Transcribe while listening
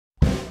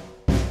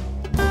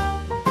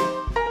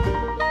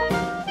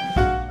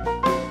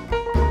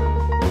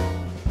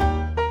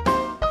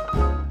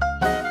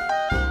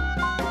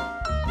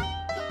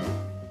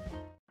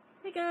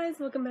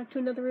welcome back to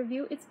another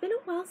review. It's been a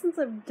while since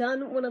I've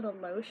done one of the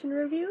lotion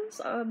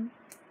reviews.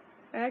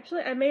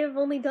 I may have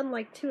only done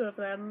like 2 of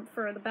them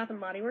for the Bath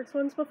 & Body Works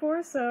ones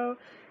before, so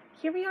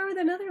here we are with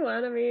another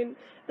one. I mean,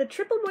 the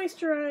triple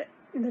moisture,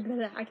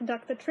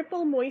 the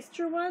triple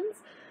moisture ones,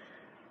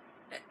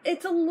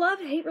 it's a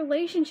love-hate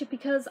relationship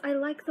because I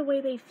like the way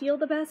they feel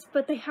the best,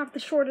 but they have the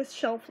shortest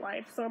shelf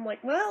life. So I'm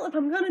like, well, if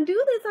I'm gonna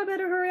do this, I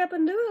better hurry up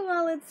and do it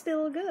while it's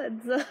still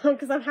good. So,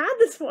 because I've had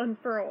this one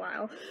for a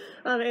while.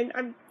 And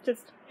I'm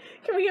just,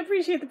 can we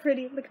appreciate the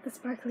pretty? Look at the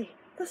sparkly.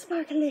 The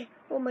sparkly.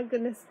 Oh my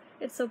goodness.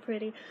 It's so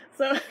pretty.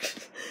 So,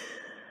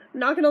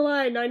 not gonna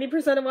lie,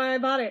 90% of why I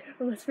bought it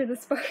was for the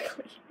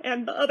sparkly.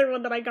 And the other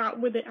one that I got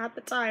with it at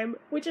the time,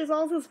 which is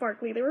also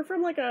sparkly. They were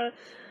from like a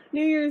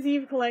New Year's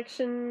Eve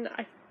collection,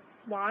 I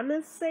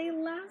wanna say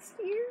last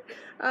year?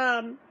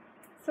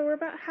 So we're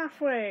about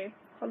halfway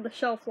on the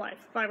shelf life,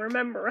 if I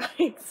remember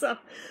right. So,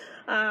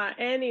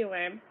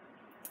 anyway.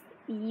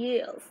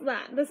 Yes,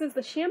 this is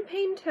the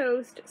Champagne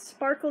Toast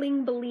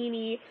Sparkling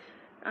Bellini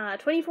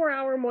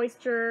 24-hour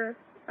moisture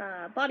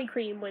body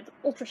cream with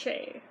Ultra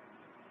Shea.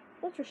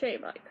 Ultra Shea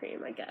body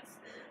cream, I guess.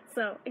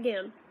 So,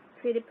 again,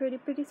 pretty,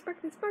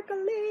 sparkly,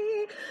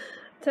 sparkly.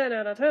 10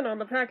 out of 10 on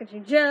the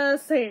packaging,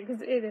 just saying,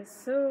 because it is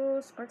so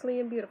sparkly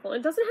and beautiful.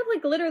 It doesn't have,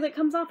 like, glitter that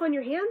comes off on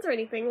your hands or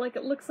anything, like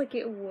it looks like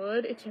it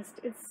would. It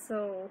just, it's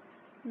so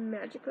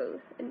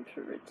magical and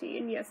pretty,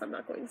 and yes, I'm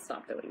not going to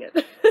stop doing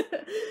it.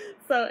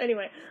 So,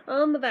 anyway,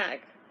 on the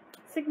back,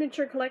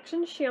 Signature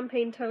Collection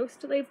Champagne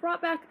Toast. They've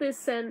brought back this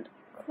scent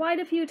quite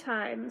a few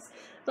times.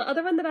 The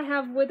other one that I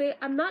have with it,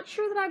 I'm not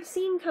sure that I've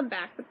seen come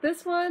back, but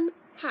this one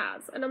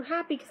has, and I'm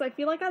happy because I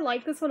feel like I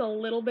like this one a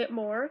little bit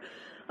more.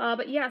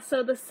 But yeah,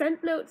 so the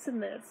scent notes in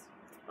this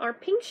are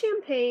pink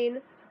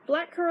champagne,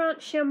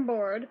 blackcurrant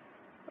chambord,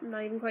 I'm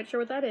not even quite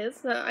sure what that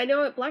is, I know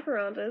what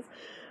blackcurrant is,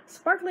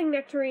 sparkling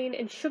nectarine,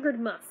 and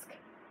sugared musk.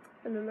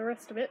 And then the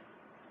rest of it.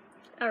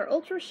 Our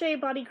Ultra Shea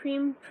body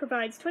cream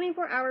provides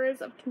 24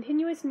 hours of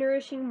continuous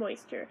nourishing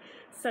moisture,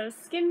 so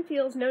skin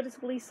feels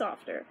noticeably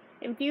softer.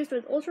 Infused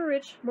with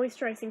ultra-rich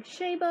moisturizing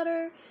shea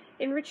butter,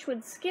 enriched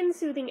with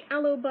skin-soothing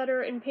aloe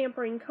butter and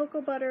pampering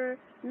cocoa butter,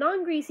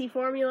 non-greasy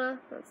formula,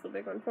 that's the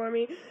big one for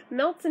me,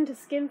 melts into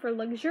skin for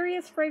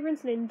luxurious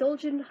fragrance and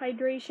indulgent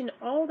hydration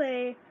all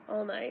day,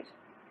 all night.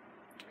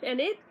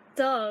 And it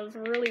does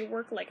really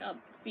work like a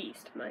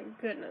beast, my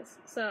goodness.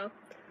 So,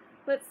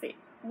 let's see.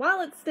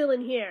 While it's still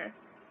in here,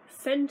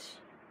 scent.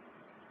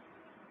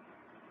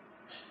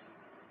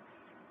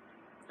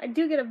 I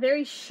do get a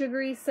very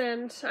sugary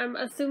scent. I'm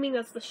assuming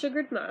that's the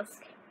sugared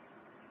musk.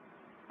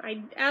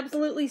 I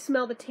absolutely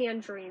smell the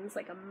tangerines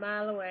like a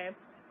mile away.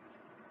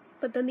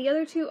 But then the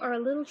other two are a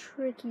little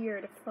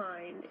trickier to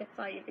find, if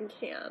I even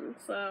can,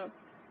 so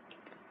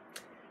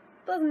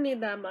doesn't need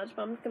that much,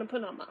 but I'm just gonna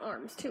put it on my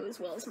arms too, as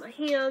well as my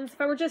hands.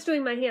 If I were just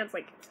doing my hands,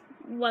 like,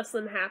 less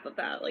than half of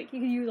that, like, you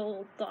could use a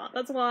little dot.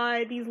 That's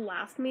why these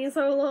last me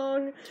so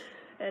long,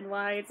 and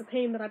why it's a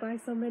pain that I buy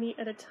so many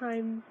at a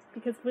time,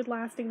 because with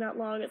lasting that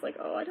long, it's like,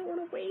 oh, I don't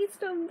want to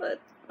waste them, but,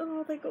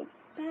 oh, they go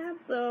bad,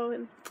 though,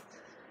 and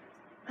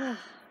it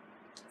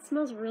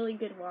smells really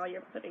good while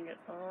you're putting it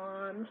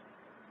on.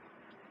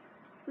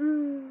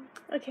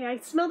 Okay, I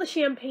smell the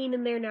champagne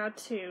in there now,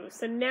 too,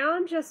 so now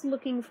I'm just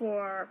looking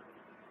for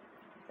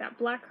that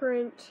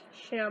blackcurrant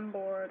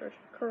chambord, or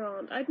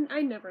currant,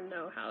 I never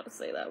know how to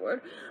say that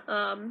word,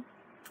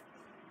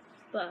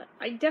 but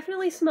I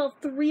definitely smell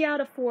 3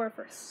 out of 4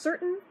 for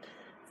certain,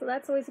 so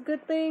that's always a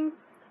good thing.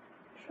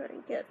 Try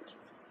and get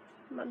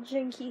my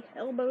janky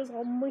elbows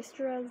all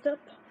moisturized up.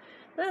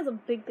 That is a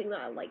big thing that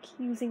I like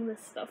using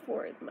this stuff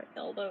for, is my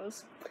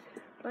elbows.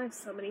 But I have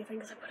so many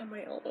things I put on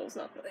my elbows,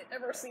 not that it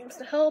ever seems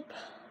to help,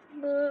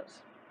 but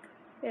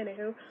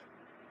anywho.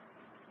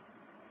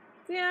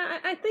 Yeah,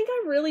 I think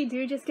I really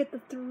do just get the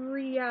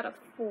 3 out of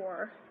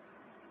 4.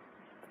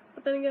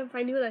 But then again, if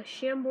I knew what a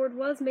chambord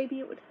was, maybe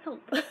it would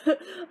help.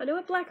 I know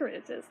what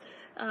blackcurrant is.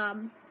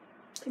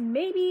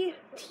 Maybe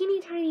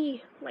teeny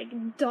tiny,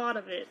 like, dot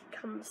of it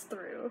comes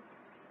through.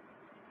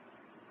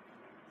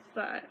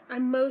 But I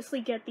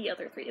mostly get the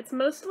other 3. It's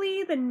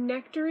mostly the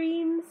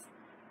nectarines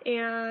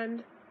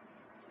and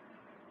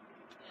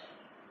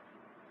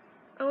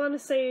I want to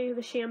say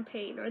the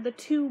champagne, or the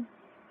 2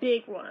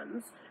 big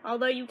ones.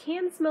 Although you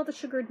can smell the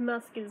sugared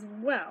musk as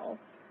well,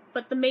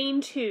 but the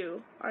main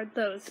 2 are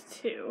those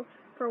 2,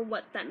 for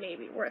what that may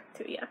be worth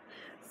to you.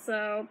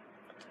 So,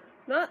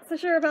 not so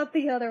sure about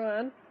the other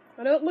one.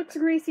 I know it looks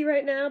greasy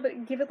right now,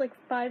 but give it like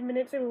 5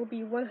 minutes, it will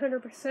be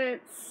 100%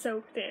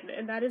 soaked in,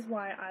 and that is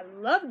why I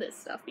love this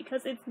stuff,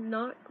 because it's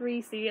not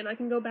greasy, and I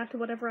can go back to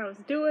whatever I was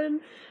doing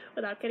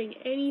without getting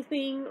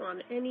anything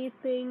on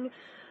anything.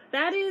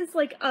 That is,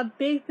 like, a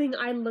big thing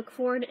I look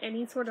for in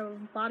any sort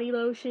of body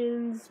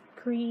lotions,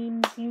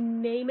 creams, you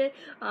name it,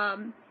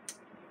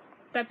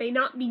 that they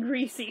not be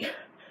greasy.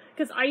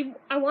 Because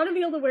I want to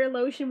be able to wear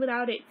lotion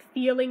without it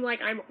feeling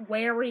like I'm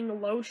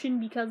wearing lotion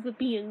because of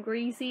being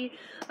greasy.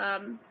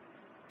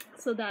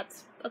 So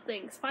that's a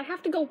thing. So if I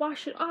have to go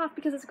wash it off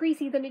because it's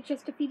greasy, then it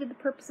just defeated the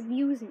purpose of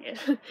using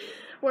it.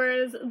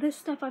 Whereas this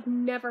stuff, I've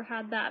never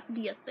had that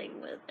be a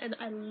thing with, and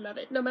I love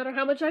it. No matter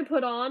how much I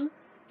put on,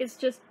 it's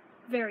just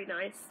very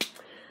nice.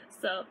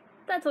 So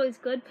that's always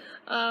good.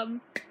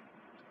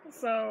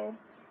 So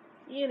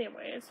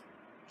anyways,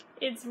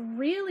 it's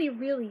really,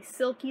 really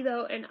silky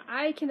though, and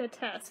I can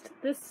attest,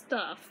 this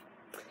stuff,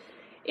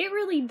 it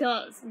really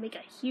does make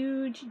a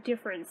huge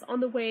difference on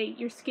the way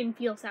your skin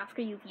feels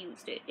after you've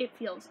used it. It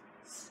feels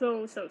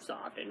so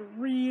soft and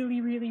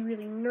really, really,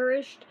 really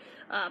nourished.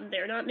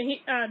 They're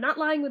not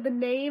lying with the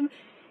name.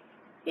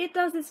 It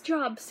does its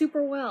job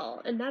super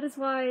well, and that is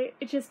why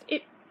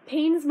it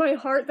pains my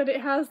heart that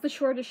it has the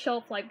shortest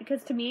shelf life,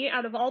 because to me,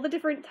 out of all the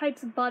different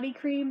types of body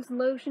creams and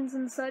lotions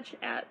and such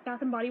at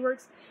Bath & Body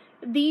Works,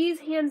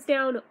 these hands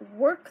down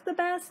work the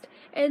best,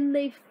 and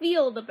they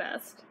feel the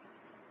best.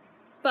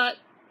 But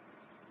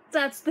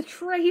that's the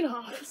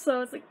trade-off,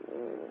 so it's like,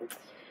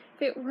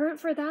 if it weren't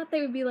for that, they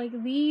would be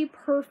like the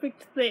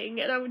perfect thing,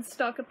 and I would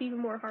stock up even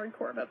more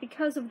hardcore, but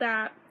because of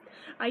that,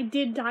 I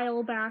did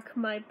dial back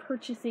my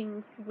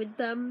purchasing with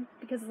them,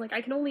 because like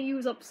I can only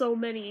use up so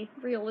many,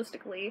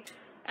 realistically,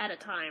 at a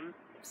time,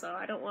 so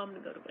I don't want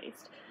them to go to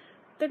waste.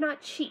 They're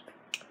not cheap.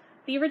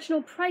 The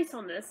original price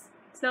on this,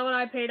 it's not what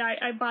I paid,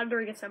 I bought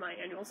during a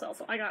semi-annual sale,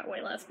 so I got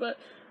way less, but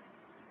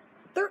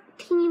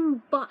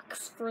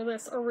 $13 for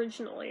this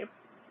originally.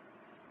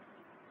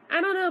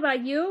 I don't know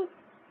about you,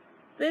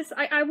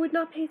 I would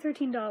not pay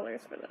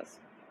 $13 for this.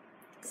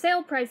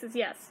 Sale prices,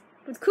 yes.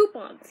 With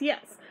coupons,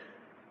 yes.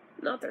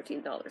 Not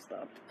 $13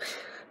 though.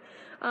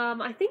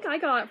 I think I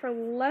got it for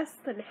less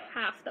than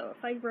half though,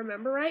 if I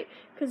remember right,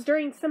 because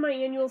during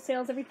semi-annual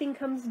sales everything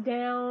comes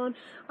down,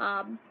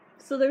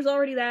 so there's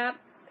already that,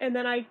 and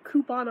then I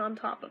coupon on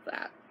top of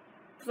that.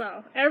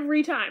 So,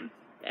 every time,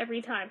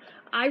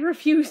 I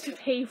refuse to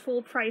pay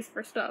full price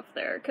for stuff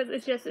there, because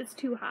it's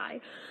too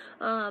high.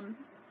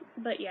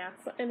 But yeah,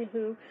 so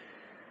anywho,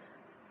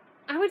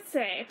 I would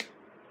say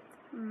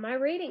my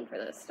rating for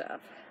this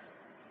stuff.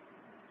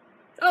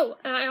 Oh,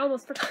 and I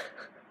almost forgot.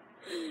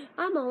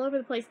 I'm all over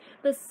the place.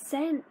 The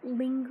scent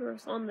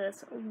lingers on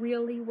this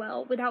really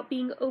well without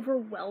being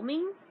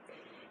overwhelming.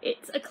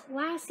 It's a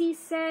classy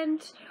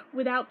scent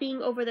without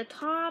being over the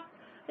top,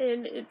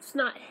 and it's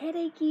not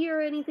headachy or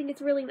anything.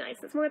 It's really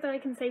nice. It's more than I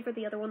can say for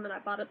the other one that I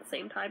bought at the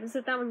same time. Is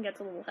that one gets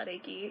a little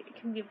headachy. It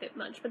can be a bit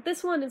much. But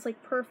this one is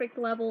like perfect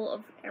level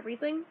of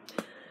everything.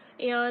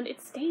 And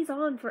it stays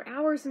on for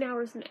hours and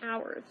hours and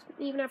hours.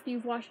 Even after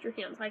you've washed your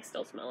hands, I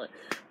still smell it.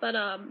 But,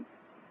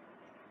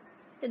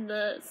 and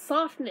the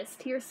softness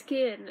to your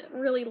skin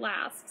really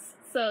lasts.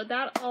 So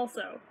that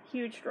also,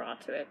 huge draw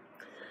to it.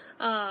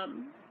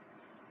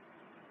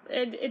 And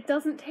it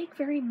doesn't take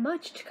very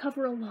much to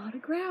cover a lot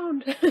of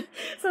ground.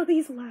 So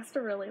these last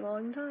a really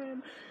long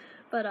time.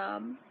 But, I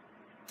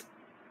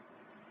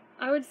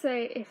would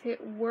say if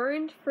it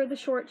weren't for the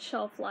short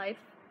shelf life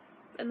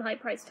and the high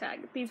price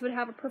tag, these would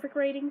have a perfect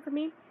rating for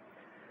me.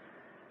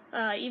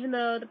 Even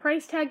though the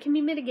price tag can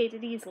be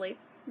mitigated easily.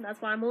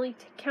 That's why I'm only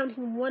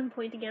counting 1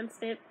 point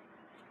against it.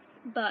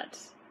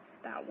 But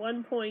that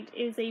 1 point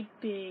is a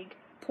big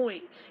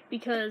point,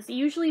 because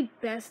usually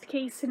best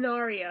case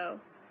scenario,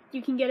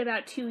 you can get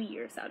about 2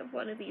 years out of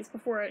one of these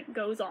before it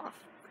goes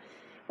off.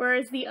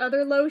 Whereas the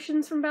other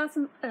lotions from Bath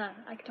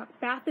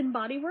 &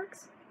 Body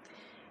Works,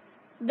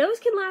 those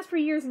can last for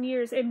years and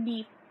years and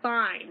be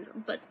fine.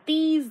 But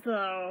these,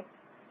 though,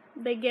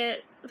 they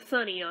get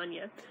funny on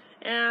you.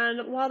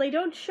 And while they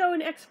don't show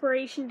an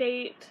expiration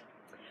date,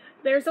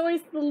 there's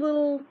always the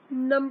little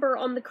number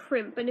on the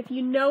crimp, and if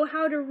you know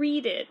how to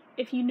read it,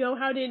 if you know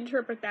how to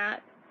interpret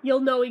that, you'll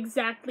know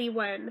exactly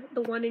when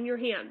the one in your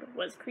hand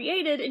was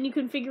created, and you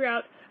can figure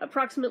out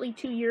approximately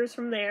 2 years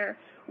from there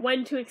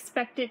when to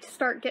expect it to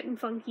start getting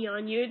funky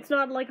on you. It's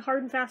not like a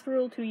hard and fast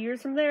rule 2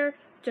 years from there,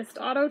 just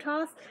auto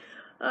toss.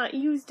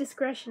 Use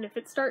discretion. If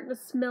it's starting to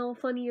smell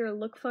funny or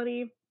look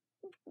funny,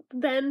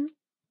 then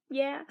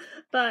yeah.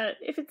 But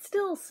if it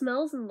still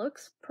smells and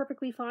looks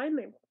perfectly fine,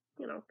 then,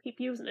 you know, keep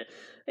using it.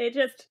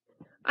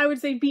 I would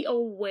say be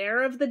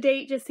aware of the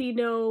date, just so you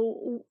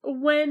know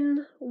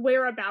when,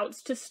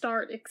 whereabouts to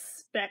start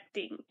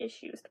expecting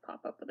issues to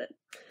pop up with it.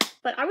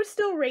 But I would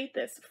still rate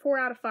this 4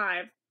 out of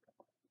 5.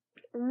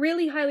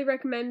 Really highly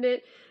recommend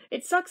it.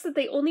 It sucks that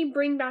they only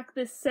bring back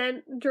this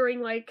scent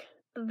during, like,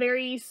 the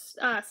very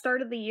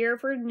start of the year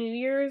for New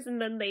Year's,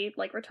 and then they,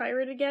 like,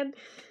 retire it again.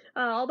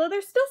 Although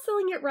they're still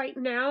selling it right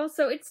now,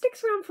 so it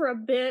sticks around for a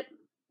bit,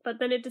 but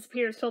then it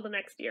disappears till the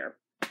next year.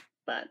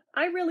 But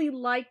I really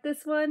like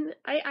this one.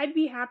 I'd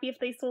be happy if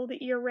they sold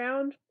it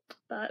year-round,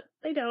 but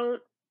they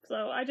don't.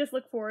 So I just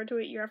look forward to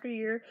it year after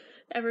year,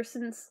 ever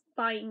since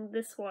buying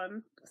this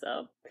one.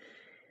 So,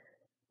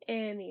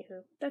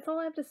 anywho, that's all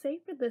I have to say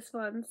for this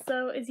one.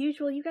 So, as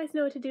usual, you guys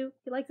know what to do.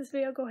 If you like this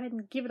video, go ahead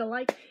and give it a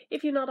like.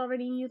 If you're not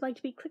already and you'd like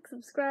to be, click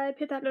subscribe,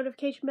 hit that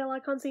notification bell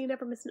icon so you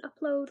never miss an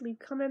upload, leave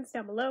comments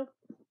down below.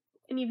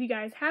 Any of you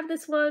guys have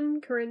this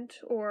one, current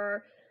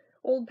or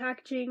old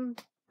packaging,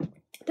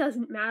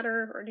 Doesn't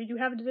matter. Or did you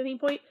have it at any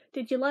point?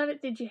 Did you love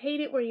it? Did you hate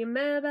it? Were you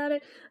mad about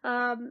it?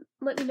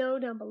 Let me know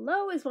down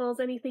below, as well as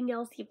anything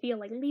else you feel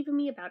like leaving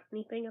me about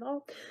anything at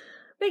all.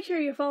 Make sure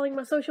you're following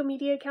my social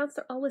media accounts.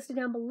 They're all listed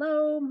down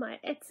below. My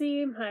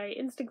Etsy, my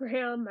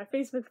Instagram, my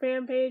Facebook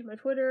fan page, my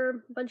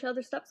Twitter, a bunch of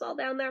other stuff's all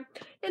down there.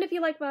 And if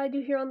you like what I do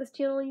here on this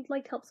channel and you'd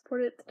like to help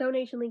support it, the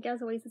donation link,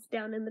 as always, is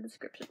down in the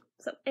description.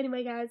 So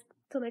anyway, guys,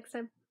 till next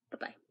time,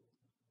 bye-bye.